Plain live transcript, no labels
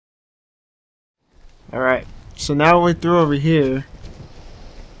Alright, so now we're through over here.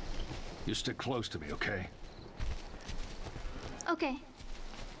 You stick close to me, okay? Okay.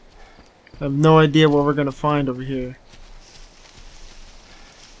 I have no idea what we're gonna find over here.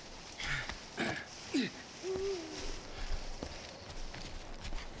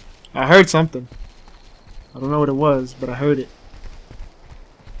 I heard something. I don't know what it was, but I heard it.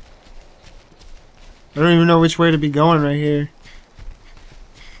 I don't even know which way to be going right here.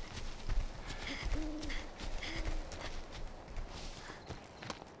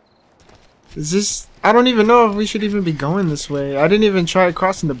 Is this... I don't even know if we should even be going this way. I didn't even try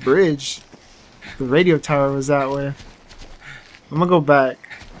crossing the bridge. The radio tower was that way. I'm gonna go back.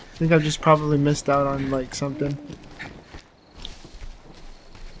 I think I just probably missed out on like something.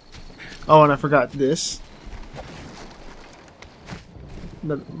 Oh, and I forgot this.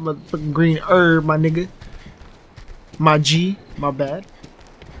 The motherfucking green herb, my nigga. My G, my bad.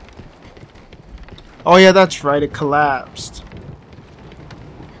 Oh yeah, that's right, it collapsed.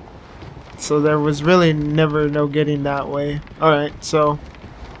 So there was really never no getting that way. Alright, so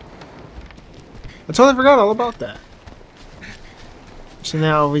I totally forgot all about that. So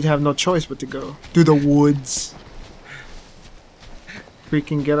now we have no choice but to go through the woods. We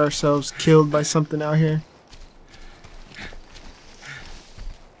can get ourselves killed by something out here.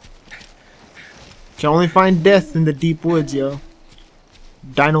 Can only find death in the deep woods, yo.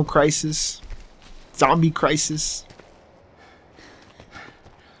 Dino crisis. Zombie crisis.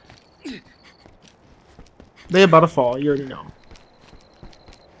 They about to fall, you already know.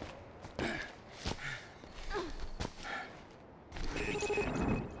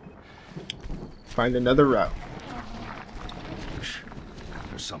 Find another route.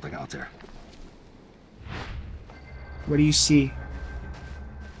 There's something out there. What do you see?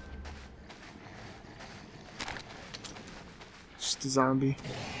 Just a zombie.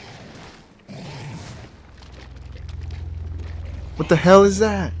 What the hell is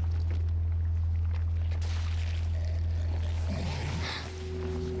that?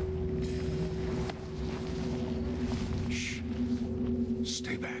 Shh.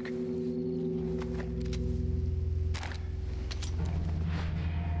 Stay back.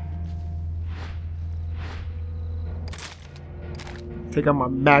 Take out my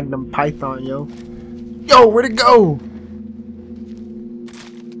Magnum Python, yo. Yo, where'd it go?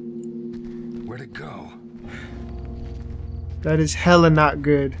 Where'd it go? That is hella not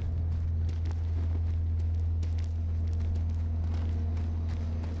good.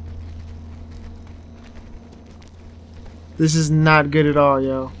 This is not good at all,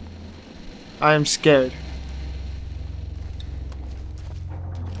 yo. I am scared.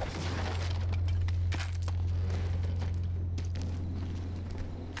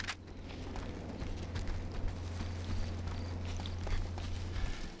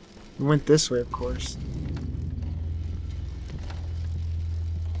 We went this way, of course.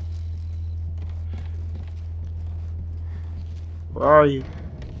 Where are you?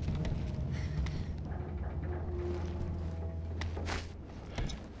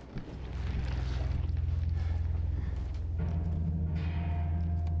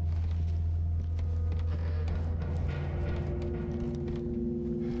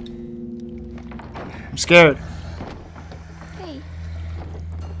 I'm scared. Hey.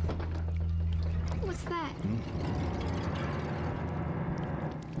 What's that?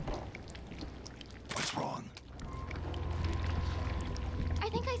 What's wrong? I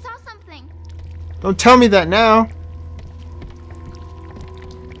think I saw something. Don't tell me that now.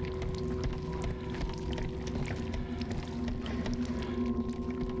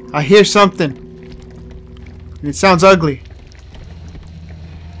 I hear something. And it sounds ugly.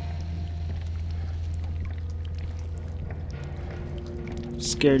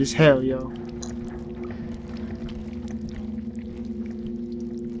 Scared as hell, yo.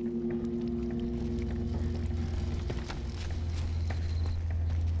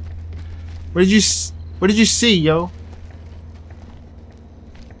 What did you see, yo?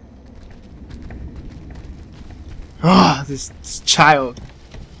 Ah, this child.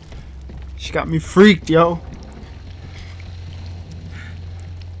 She got me freaked, yo.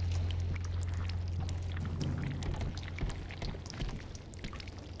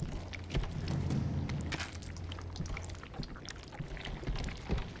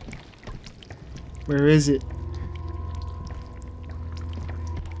 Where is it?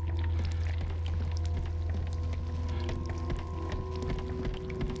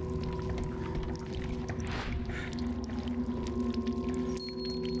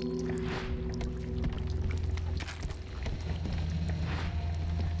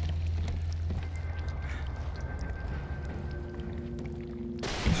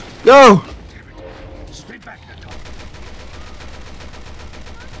 Yo!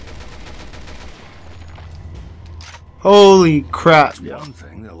 Holy crap, That's yo. one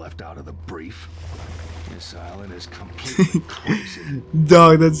thing they left out of the brief. This island is completely crazy.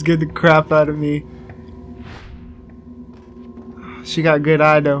 Dog, that scared the crap out of me. She got good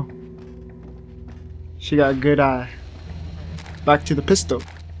eye, though. She got good eye. Back to the pistol.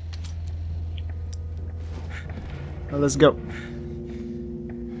 Now let's go.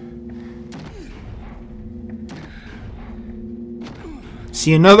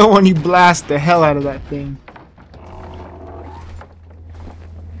 See another one, you blast the hell out of that thing.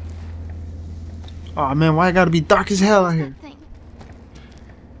 Oh man, why it gotta be dark as hell out here? Thing.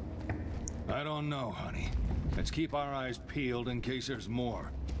 I don't know, honey. Let's keep our eyes peeled in case there's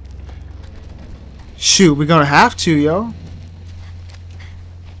more. Shoot, we're gonna have to, yo.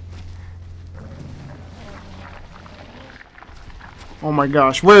 Oh my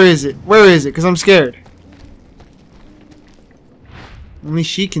gosh, where is it? Where is it? Because I'm scared. Only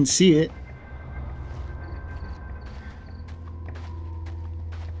she can see it.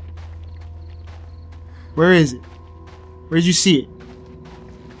 Where is it? Where'd you see it?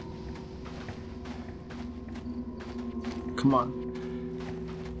 Come on.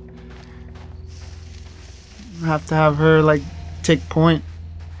 I have to have her like take point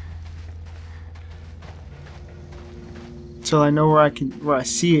till I know where I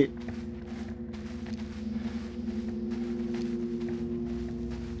see it.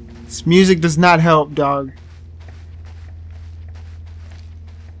 This music does not help, dog.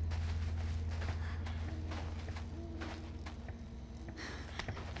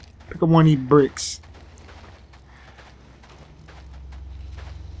 Pick up one of these bricks.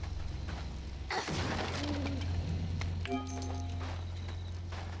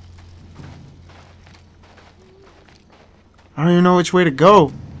 I don't even know which way to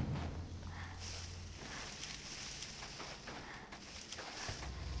go.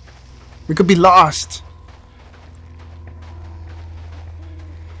 We could be lost.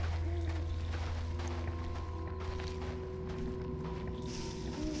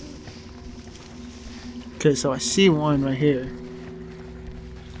 Okay, so I see one right here.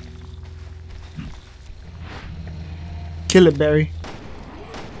 Kill it, Barry.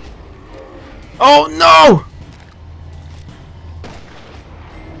 Oh no!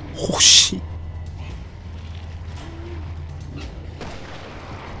 Oh shit.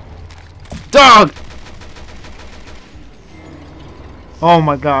 Dog! Oh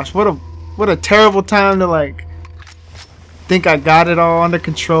my gosh, what a terrible time to like think I got it all under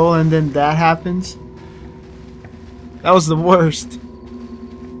control and then that happens. That was the worst.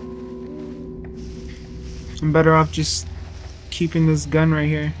 I'm better off just keeping this gun right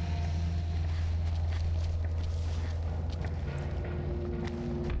here.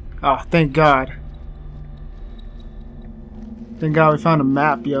 Oh, thank God. Thank God we found a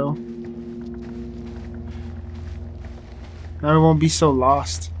map, yo. Now we won't be so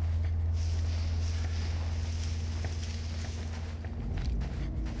lost.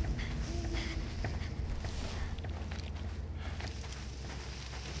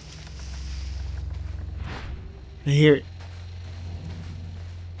 I hear it.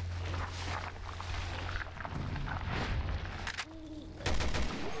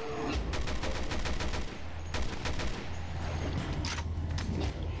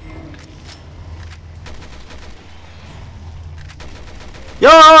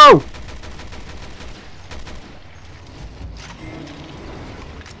 Yo!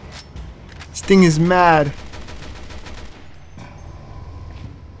 This thing is mad.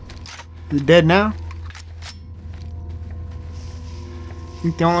 Is it dead now? I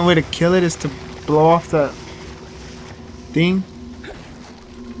think the only way to kill it is to blow off that thing.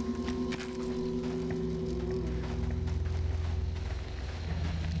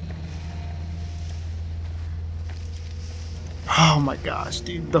 Oh my gosh,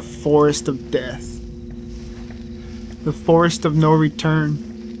 dude. The forest of death. The forest of no return.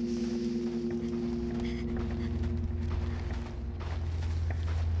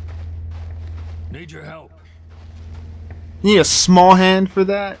 Need your help. You need a small hand for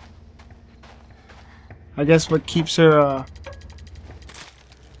that? I guess what keeps her,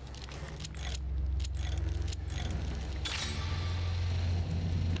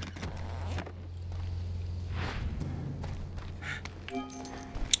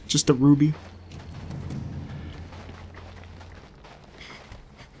 just a ruby.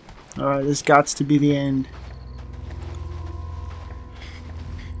 Alright, this gots to be the end.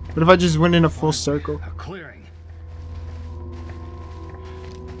 What if I just went in a full circle? A clearing.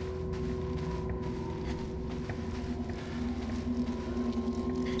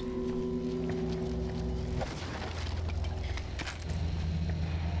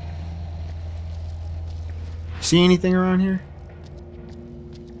 see anything around here?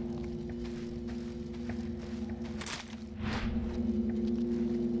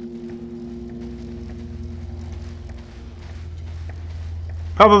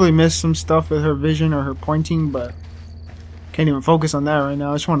 Probably missed some stuff with her vision or her pointing, but can't even focus on that right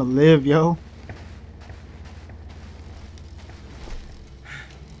now. I just want to live, yo.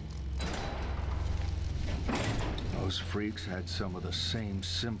 Those freaks had some of the same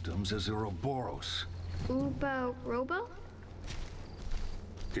symptoms as Ouroboros. Robo?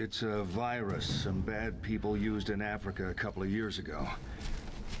 It's a virus some bad people used in Africa a couple of years ago.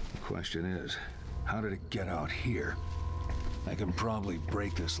 The question is, how did it get out here? I can probably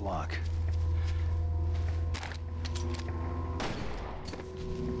break this lock.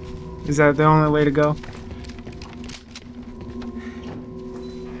 Is that the only way to go?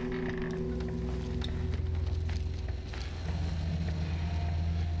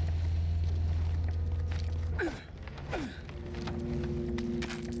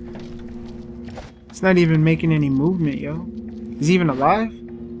 It's not even making any movement, yo. Is he even alive?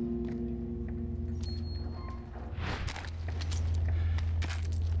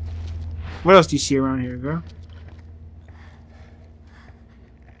 What else do you see around here, girl?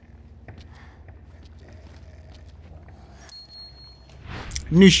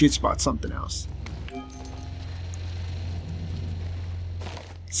 Knew she'd spot something else.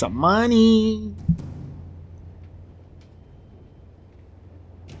 Some money.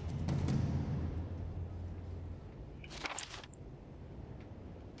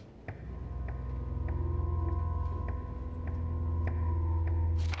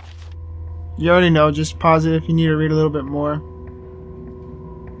 You already know, just pause it if you need to read a little bit more.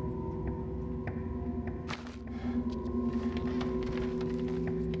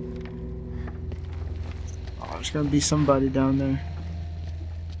 Oh, there's gonna be somebody down there.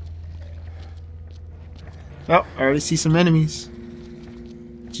 Oh, I already see some enemies.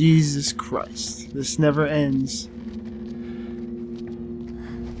 Jesus Christ, this never ends.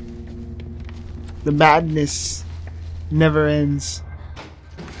 The madness never ends.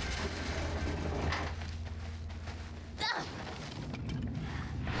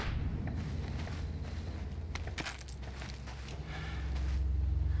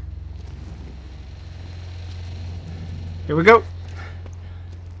 Here we go.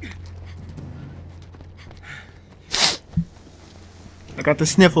 I got the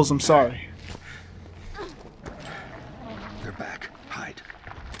sniffles, I'm sorry. They're back. Hide.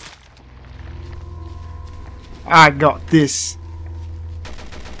 I got this.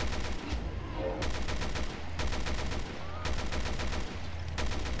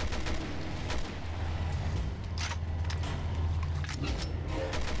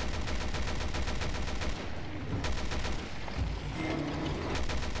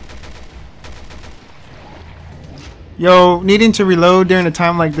 Yo, needing to reload during a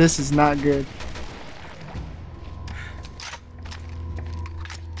time like this is not good.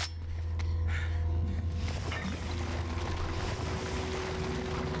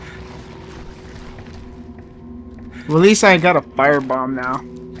 Well, at least I got a firebomb now.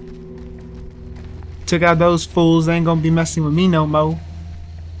 Took out those fools, they ain't gonna be messing with me no more.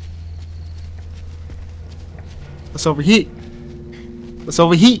 Let's overheat. Let's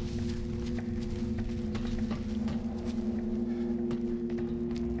overheat.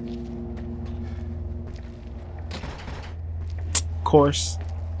 Course.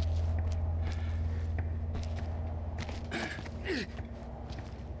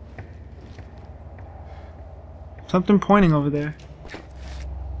 Something pointing over there.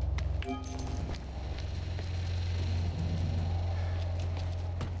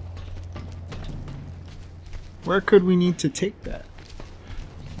 Where could we need to take that?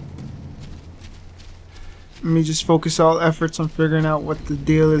 Let me just focus all efforts on figuring out what the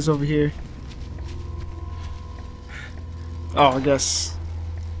deal is over here. Oh, I guess.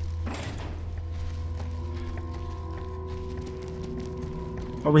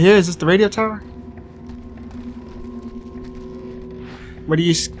 Over here, is this the radio tower? What do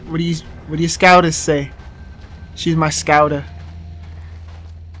you scouters say? She's my scouter.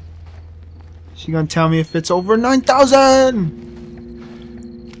 She gonna tell me if it's over 9,000.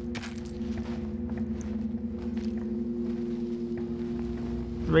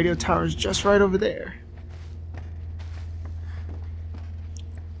 The radio tower is just right over there.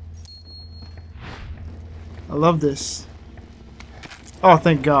 I love this. Oh,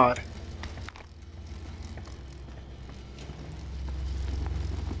 thank God.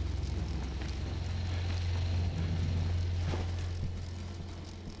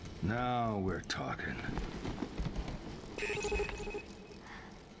 Now we're talking.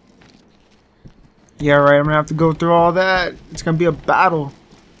 Yeah, right. I'm gonna have to go through all that. It's gonna be a battle.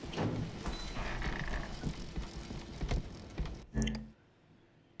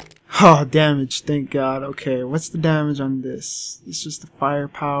 Oh, damage. Thank God. Okay, what's the damage on this? It's just the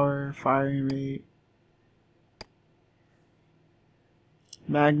firepower, firing rate.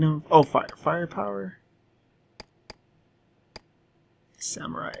 Magnum. Oh, firepower.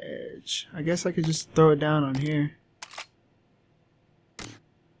 Samurai Edge. I guess I could just throw it down on here.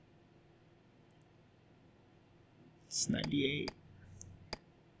 It's 98.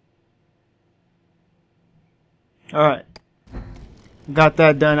 Alright. Got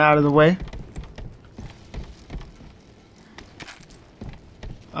that done out of the way.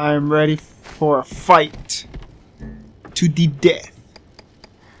 I am ready for a fight to the death.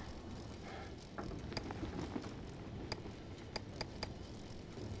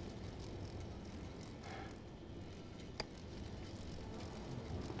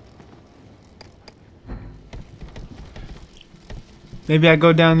 Maybe I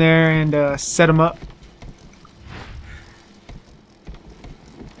go down there and set them up.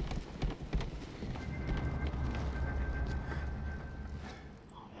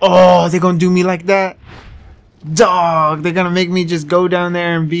 Oh, they're gonna do me like that? Dog, they're gonna make me just go down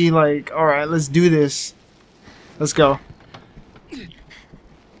there and be like, alright, let's do this. Let's go.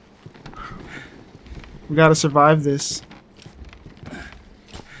 We gotta survive this.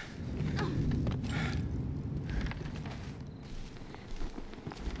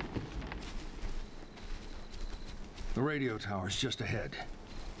 The radio tower's just ahead.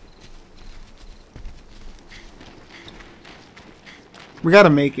 We gotta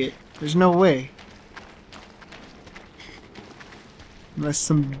make it. There's no way. Unless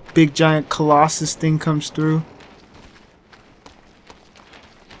some big giant colossus thing comes through.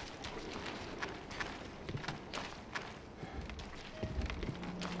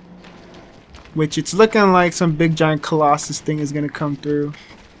 Which it's looking like some big giant colossus thing is gonna come through.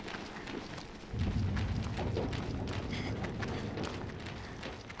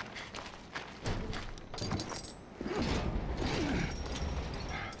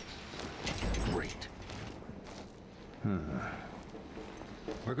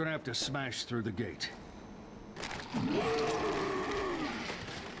 We're gonna have to smash through the gate.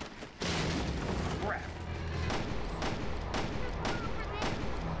 Crap.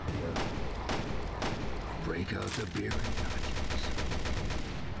 Break out the beer.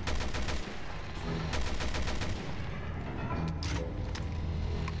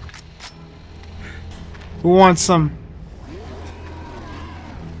 Who wants some?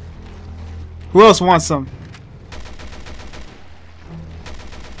 Who else wants some?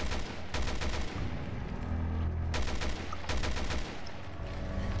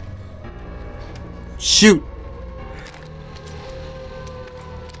 Shoot!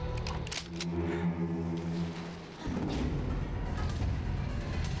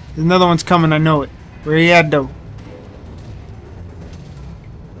 There's another one's coming, I know it. Where he at though?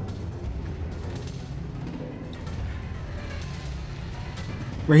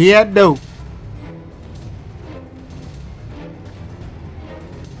 Where he at though?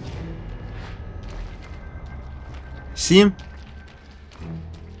 See him?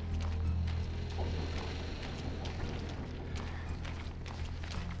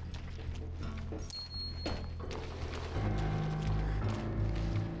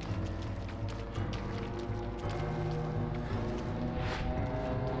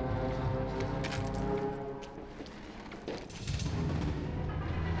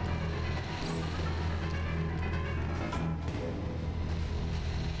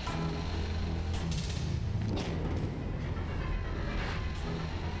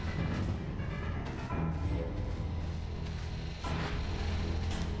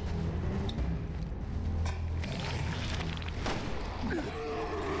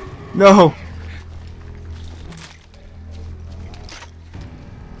 No.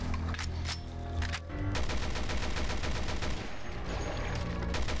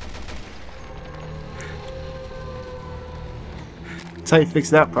 That's how you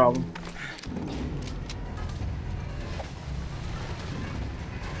fix that problem.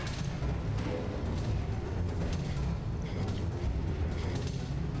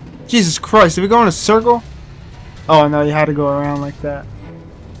 Jesus Christ, did we go in a circle? Oh no, you had to go around like that.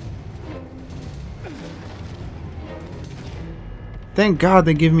 Thank God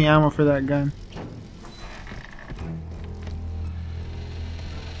they give me ammo for that gun.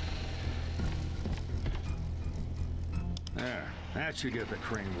 There, that should get the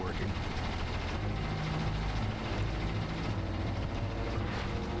crane working.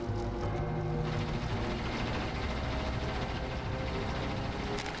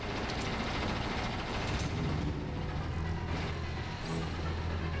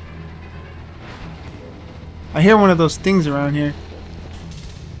 I hear one of those things around here.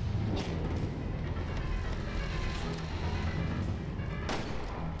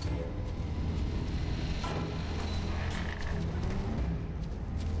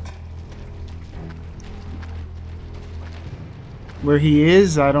 Where he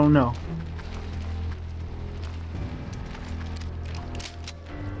is, I don't know.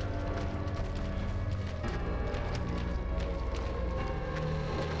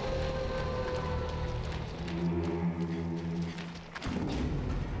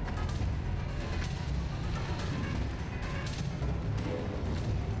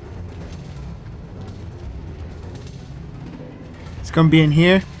 It's gonna be in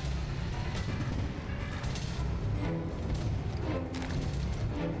here.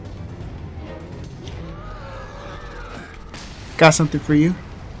 Got something for you.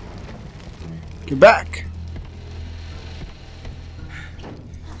 Get back.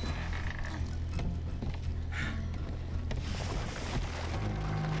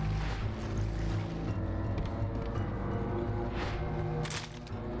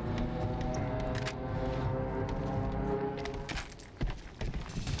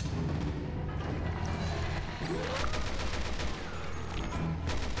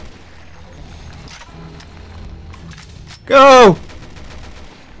 Go!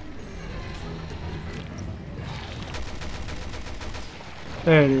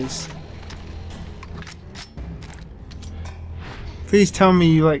 There it is. Please tell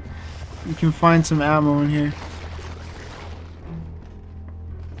me you can find some ammo in here.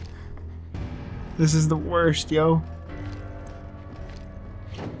 This is the worst, yo.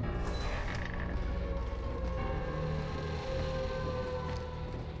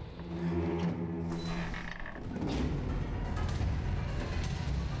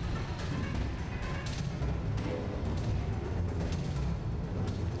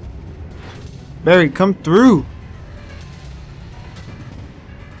 Barry, come through.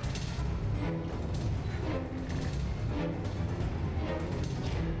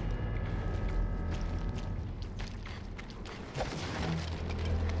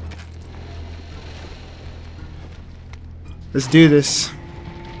 Let's do this.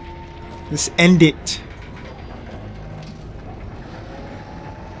 Let's end it.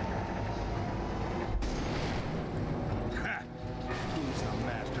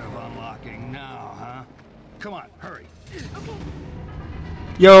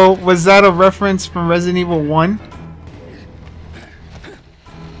 Yo, was that a reference from Resident Evil 1?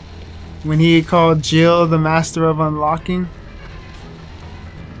 When he called Jill the master of unlocking?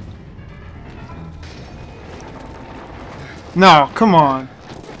 No, come on.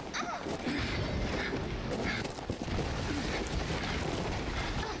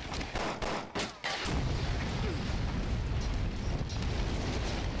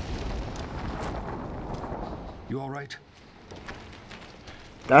 You all right?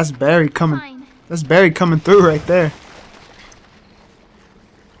 That's Barry coming. Fine. That's Barry coming through right there.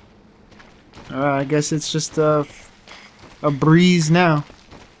 I guess it's just a breeze now.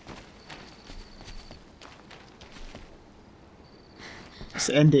 Let's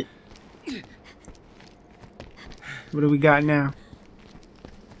end it. What do we got now?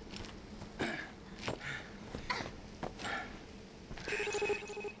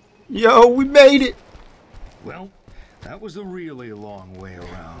 Yo, we made it! Well, that was a really long way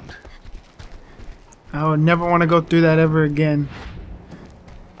around. I would never want to go through that ever again.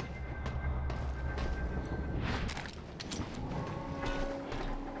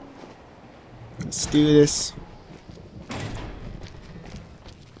 Let's do this.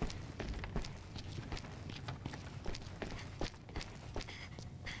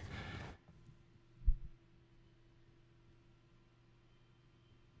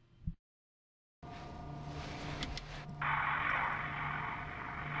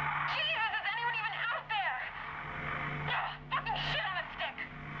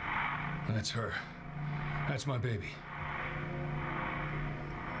 That's her. That's my baby.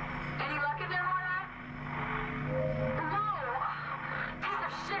 Any luck in there, Moira? No! Piece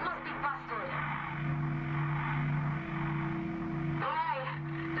of shit must be busted. Alright,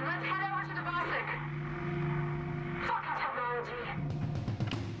 then let's head over to the Bosik. Fucking technology.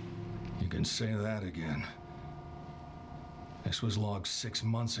 You can say that again. This was logged 6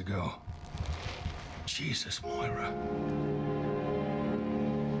 months ago. Jesus, Moira.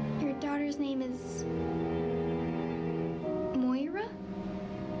 Your daughter's name is Moira?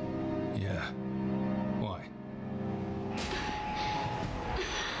 Yeah. Why?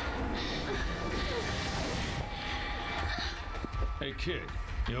 Hey, kid.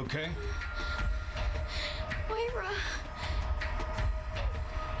 You okay? Moira.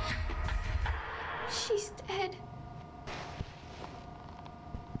 She's dead. Ed.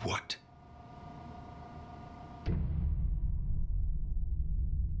 What?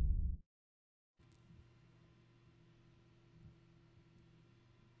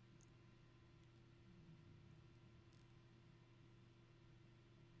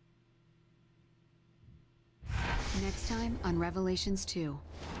 Next time on Revelations 2.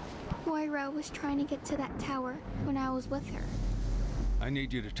 Moira was trying to get to that tower when I was with her. I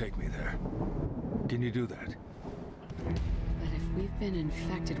need you to take me there. Can you do that? But if we've been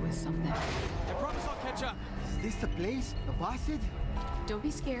infected with something... I promise I'll catch up. Is this the place? The Biohazard? Don't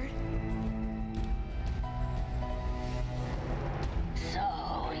be scared.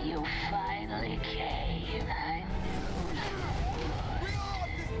 So you finally came. I knew you would. We all on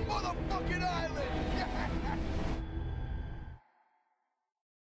this motherfucking island!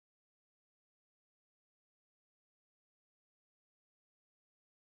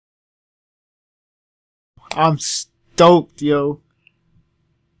 I'm stoked, yo.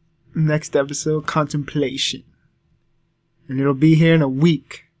 Next episode, Contemplation. And it'll be here in a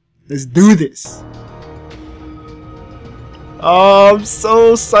week. Let's do this. Oh, I'm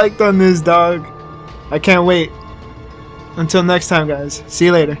so psyched on this, dog. I can't wait. Until next time, guys. See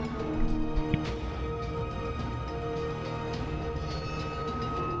you later.